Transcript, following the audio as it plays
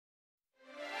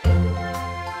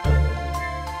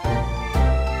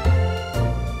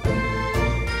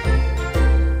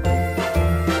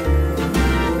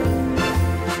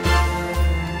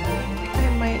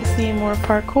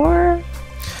parkour,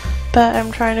 but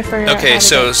I'm trying to figure out how to get to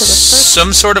the first.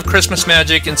 Some sort of Christmas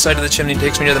magic inside of the chimney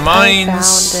takes me to the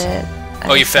mines. I found it.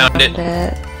 Oh, you found it?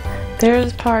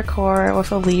 There's parkour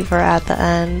with a lever at the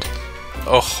end.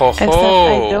 Oh ho ho! Except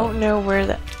I don't know where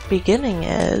the beginning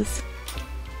is.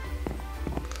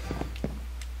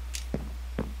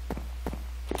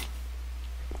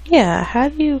 Yeah, how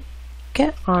do you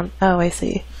get on? Oh, I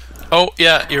see. Oh,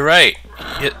 yeah, you're right.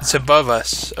 It's above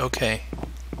us. Okay.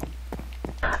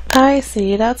 I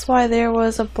see. That's why there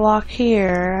was a block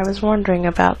here. I was wondering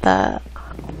about that.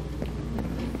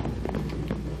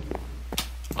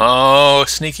 Oh,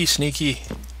 sneaky, sneaky.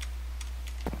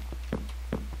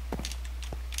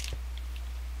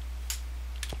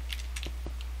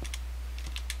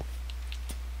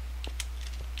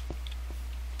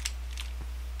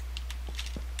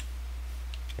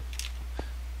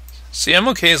 See, I'm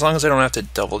okay as long as I don't have to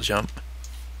double jump.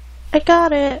 I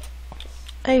got it.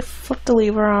 I flipped the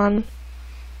lever on.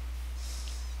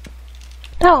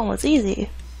 That one was easy.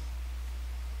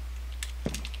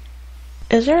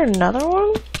 Is there another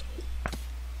one?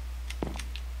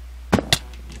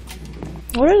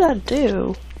 What did that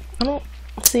do? I don't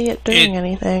see it doing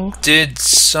anything. Did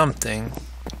something.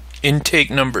 Intake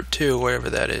number 2,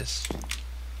 wherever that is.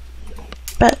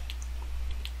 But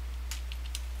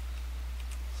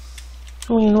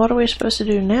I mean, what are we supposed to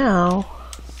do now?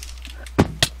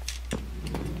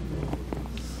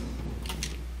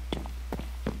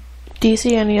 Do you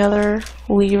see any other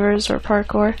levers or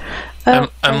parkour? Oh,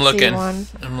 I'm looking. See one.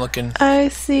 I'm looking. I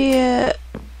see it.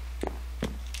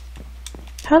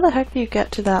 How the heck do you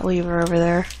get to that lever over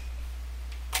there?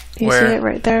 Do you see it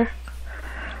right there?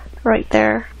 Right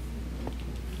there.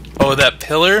 Oh, that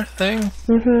pillar thing?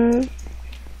 Mm-hmm.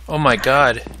 Oh my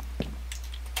god.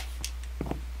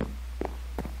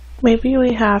 Maybe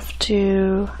we have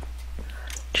to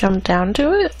jump down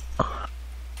to it?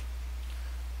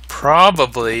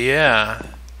 Probably, yeah.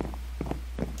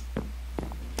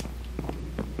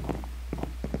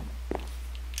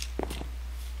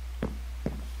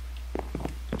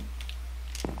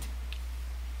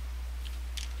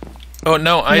 Oh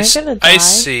no, I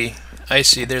see. I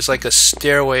see. There's like a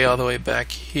stairway all the way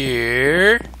back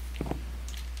here.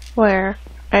 Where?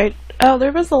 Oh,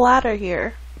 there was a ladder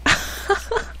here.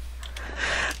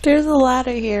 There's a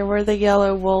ladder here where the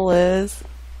yellow wool is.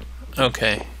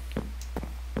 Okay.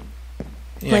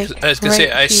 Yeah, like, I was gonna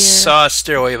say I here. saw a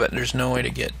stairway, but there's no way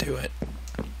to get to it.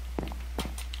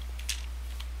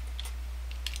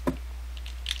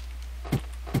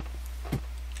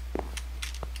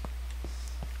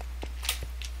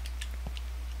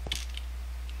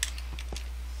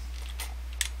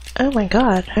 Oh my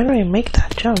god, how do I make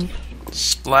that jump?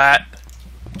 Splat.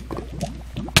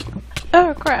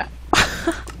 Oh crap.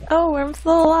 Oh, I'm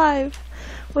still alive.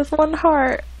 With one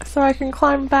heart, so I can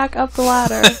climb back up the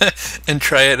ladder. And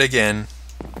try it again.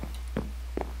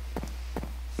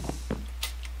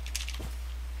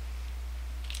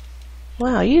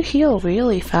 Wow, you heal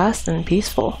really fast and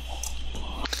peaceful.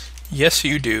 Yes,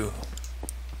 you do.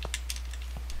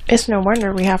 It's no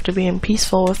wonder we have to be in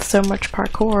peaceful with so much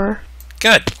parkour.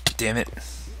 God damn it.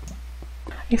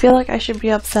 I feel like I should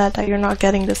be upset that you're not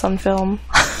getting this on film.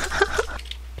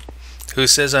 Who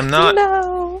says I'm not?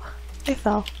 No! I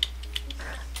fell.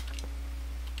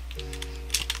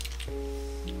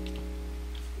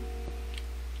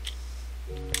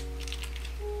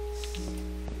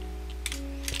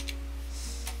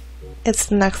 It's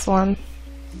the next one.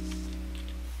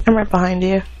 I'm right behind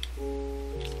you.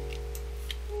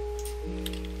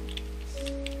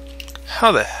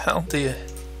 How the hell do you...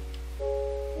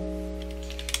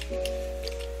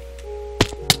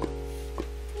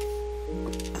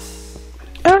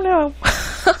 Oh no!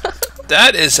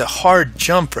 That is a hard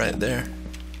jump right there.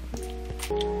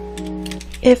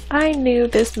 If I knew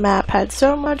this map had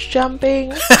so much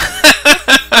jumping...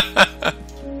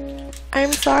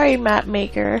 I'm sorry, map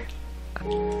maker.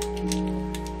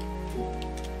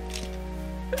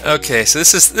 Okay, so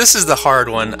this is the hard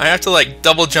one. I have to like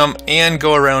double jump and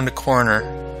go around a corner.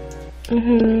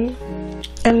 Mm-hmm.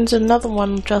 And there's another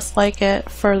one just like it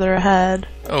further ahead.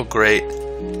 Oh great.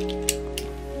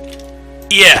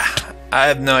 Yeah! I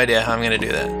have no idea how I'm gonna do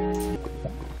that.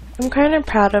 I'm kind of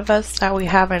proud of us that we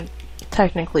haven't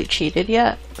technically cheated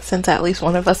yet, since at least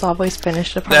one of us always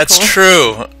finished the parkour. That's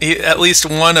true. At least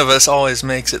one of us always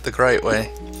makes it the right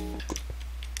way.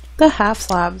 The half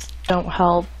slabs don't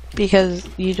help because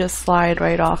you just slide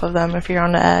right off of them if you're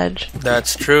on the edge.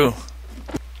 That's true.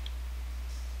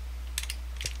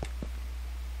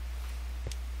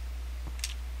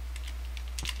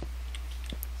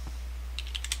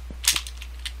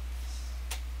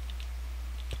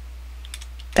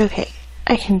 Okay,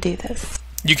 I can do this.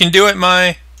 You can do it,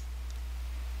 Mai.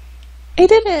 I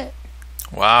did it.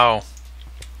 Wow.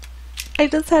 I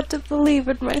just had to believe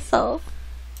in myself.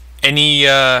 Any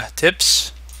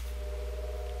tips?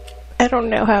 I don't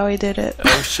know how I did it.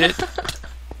 Oh shit.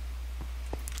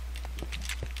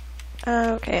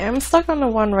 Okay, I'm stuck on the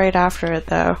one right after it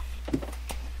though.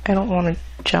 I don't want to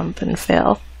jump and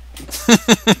fail.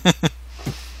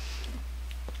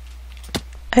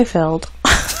 I failed.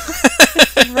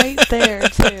 It's right there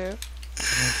too.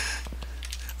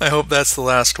 I hope that's the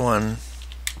last one.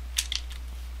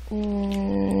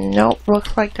 Nope,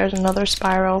 looks like there's another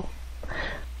spiral.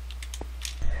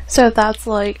 So that's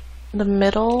like the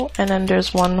middle, and then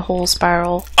there's one whole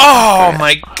spiral. Oh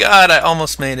my god, I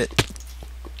almost made it.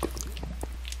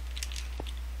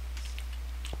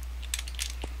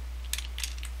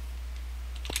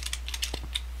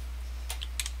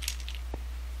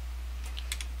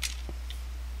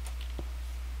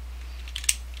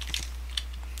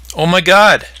 Oh my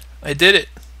god, I did it.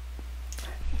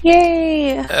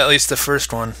 Yay! At least the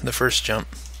first one, the first jump.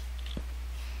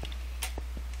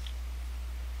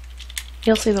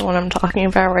 You'll see the one I'm talking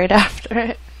about right after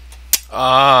it.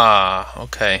 Ah,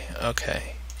 okay,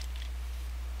 okay.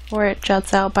 Where it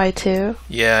juts out by 2.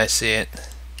 Yeah, I see it.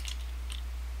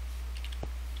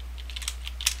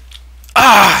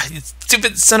 Ah, you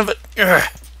stupid son of a... Ugh.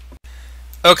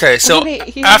 Okay, so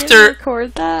Wait, you after didn't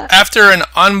record that? after an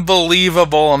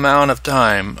unbelievable amount of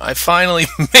time, I finally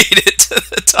made it to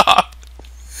the top.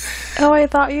 Oh, I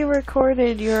thought you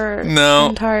recorded your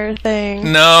entire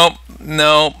thing. No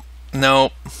way.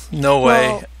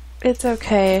 Well, it's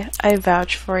okay. I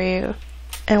vouch for you.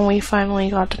 And we finally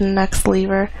got to the next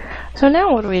lever. So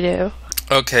now what do we do?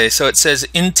 Okay, so it says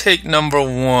intake number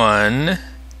 1.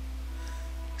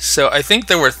 So I think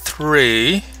there were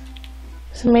 3.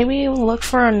 So maybe look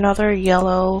for another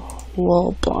yellow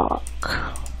wool block.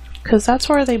 Because that's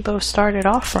where they both started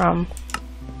off from.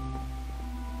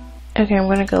 Okay, I'm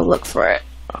gonna go look for it.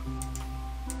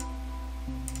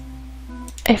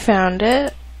 I found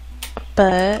it,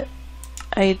 but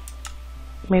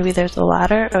maybe there's a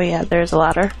ladder. Oh yeah, there's a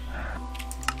ladder.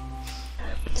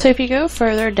 So if you go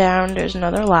further down, there's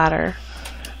another ladder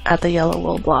at the yellow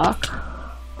wool block.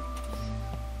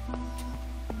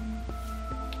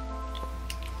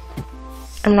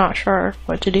 I'm not sure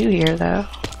what to do here though.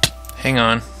 Hang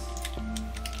on.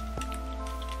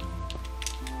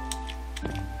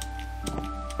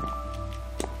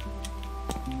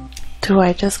 Do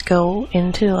I just go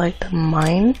into like the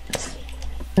mines?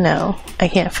 No, I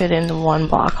can't fit into one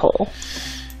block hole.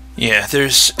 Yeah,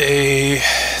 there's a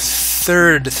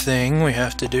third thing we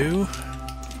have to do.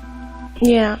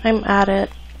 Yeah, I'm at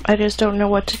it. I just don't know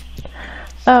what to...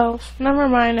 Oh, never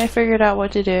mind, I figured out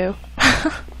what to do.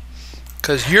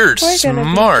 'Cause you're We're gonna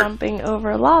be smart. jumping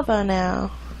over lava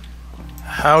now.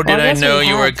 How did I guess know we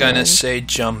you were had gonna to. say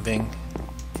jumping?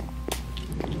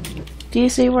 Do you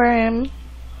see where I am?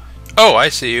 Oh, I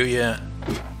see you, yeah.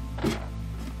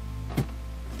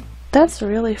 That's a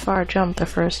really far jump, the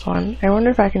first one. I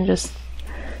wonder if I can just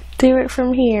do it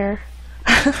from here.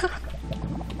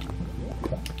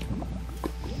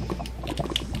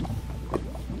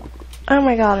 Oh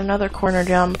my god, another corner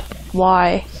jump.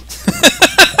 Why?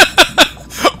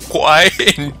 Why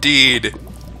indeed?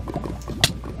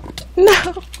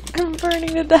 No! I'm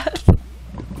burning to death.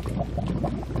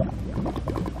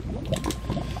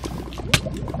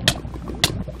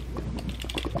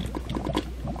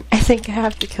 I think I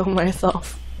have to kill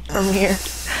myself from here.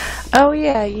 Oh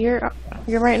yeah, you're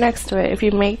right next to it. If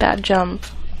you make that jump,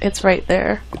 it's right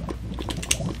there.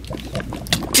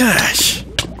 Gosh.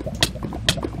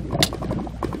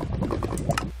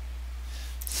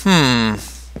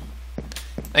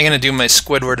 I'm gonna do my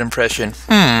Squidward impression.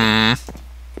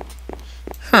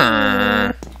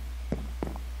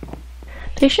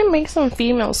 They should make some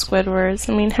female Squidwards.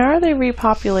 I mean, how are they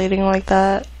repopulating like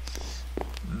that?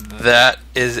 That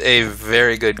is a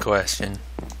very good question.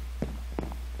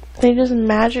 They just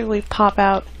magically pop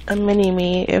out a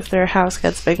mini-me if their house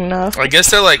gets big enough. I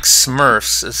guess they're like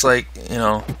Smurfs. It's like, you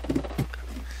know,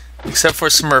 except for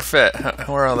Smurfette.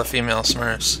 Where are all the female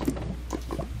Smurfs?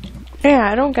 Yeah,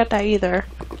 I don't get that either.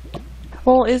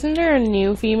 Well, isn't there a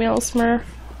new female Smurf?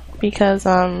 Because,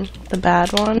 the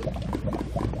bad one?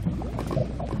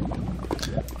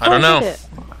 I don't know. It.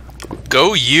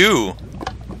 Go you!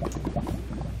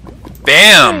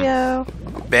 There we Bam! go.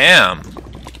 Bam!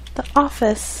 The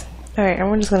office. Alright,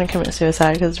 I'm just gonna commit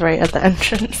suicide because it's right at the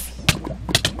entrance.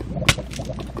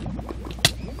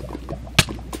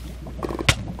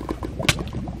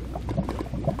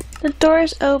 The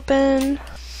door's open.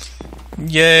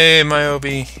 Yay,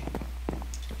 Myobi.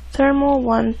 Thermal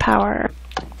 1 power.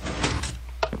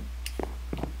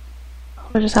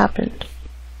 What just happened?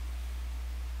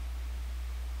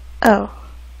 Oh.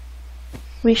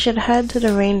 We should head to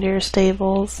the reindeer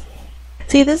stables.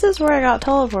 See, this is where I got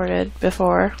teleported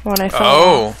before when I fell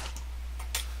off.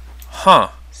 Huh.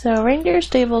 So reindeer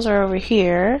stables are over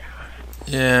here.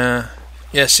 Yeah.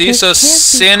 Yeah, see, so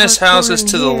Santa's house is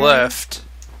to the left.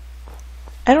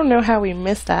 I don't know how we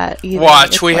missed that either. Watch,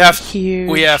 it's we like have huge.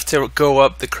 We have to go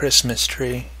up the Christmas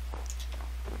tree.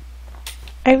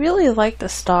 I really like the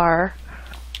star.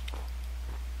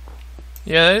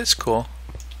 Yeah, that is cool.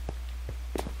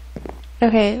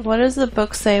 Okay, what does the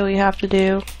book say we have to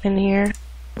do in here?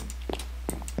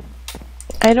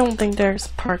 I don't think there's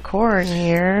parkour in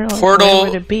here. Portal. Where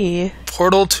would it be?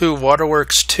 Portal to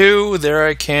Waterworks 2. There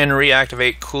I can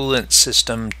reactivate coolant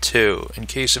system 2. In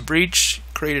case of breach,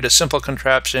 created a simple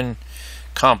contraption.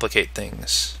 Complicate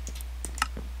things.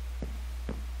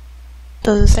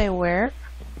 Does it say where?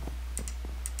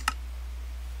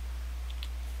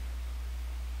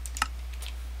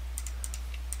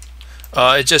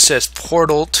 It just says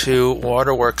Portal to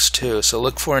Waterworks 2. So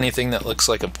look for anything that looks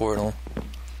like a portal.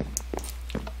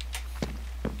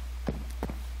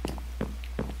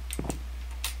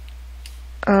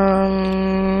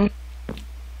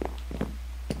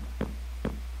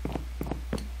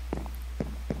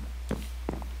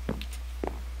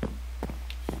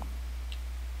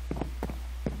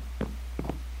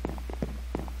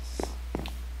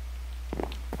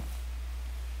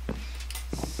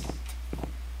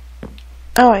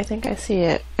 Oh, I think I see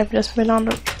it. I've just been on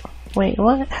the... Wait,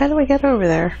 what? How do I get over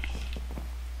there?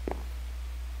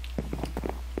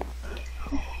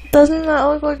 Doesn't that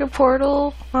look like a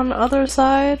portal on the other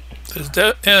side?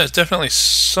 Yeah, there's definitely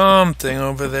something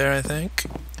over there, I think.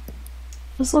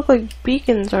 Those look like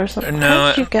beacons or something. No, how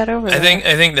did you get over there?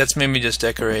 I think that's maybe just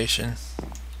decoration.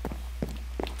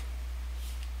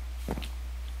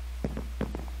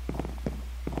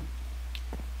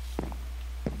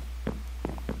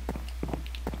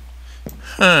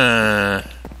 Huh.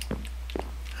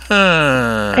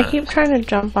 I keep trying to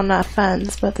jump on that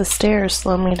fence, but the stairs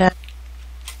slow me down.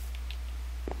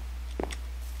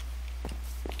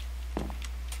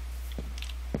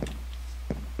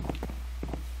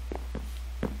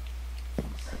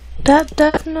 That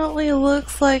definitely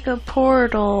looks like a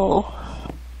portal.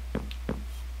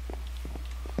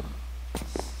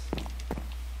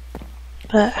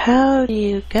 But how do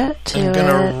you get to it? I'm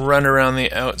gonna run around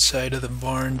the outside of the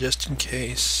barn just in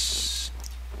case.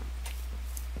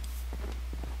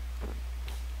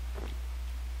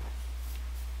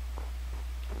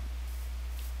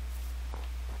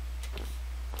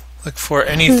 Look for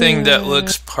anything that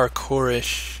looks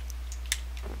parkourish.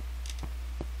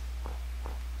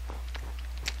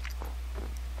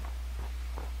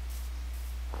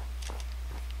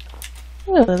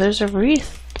 Oh, there's a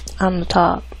wreath on the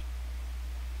top.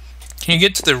 Can you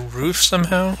get to the roof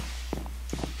somehow?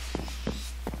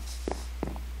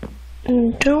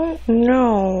 Don't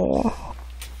know.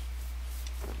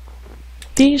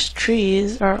 These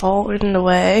trees are all in the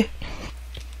way.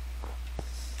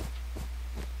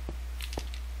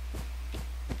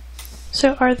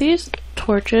 So are these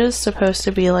torches supposed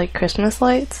to be like Christmas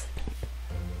lights?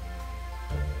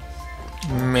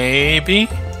 Maybe.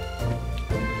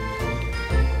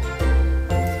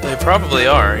 They probably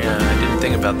are, yeah. I didn't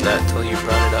think about that till you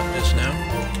brought it up just now.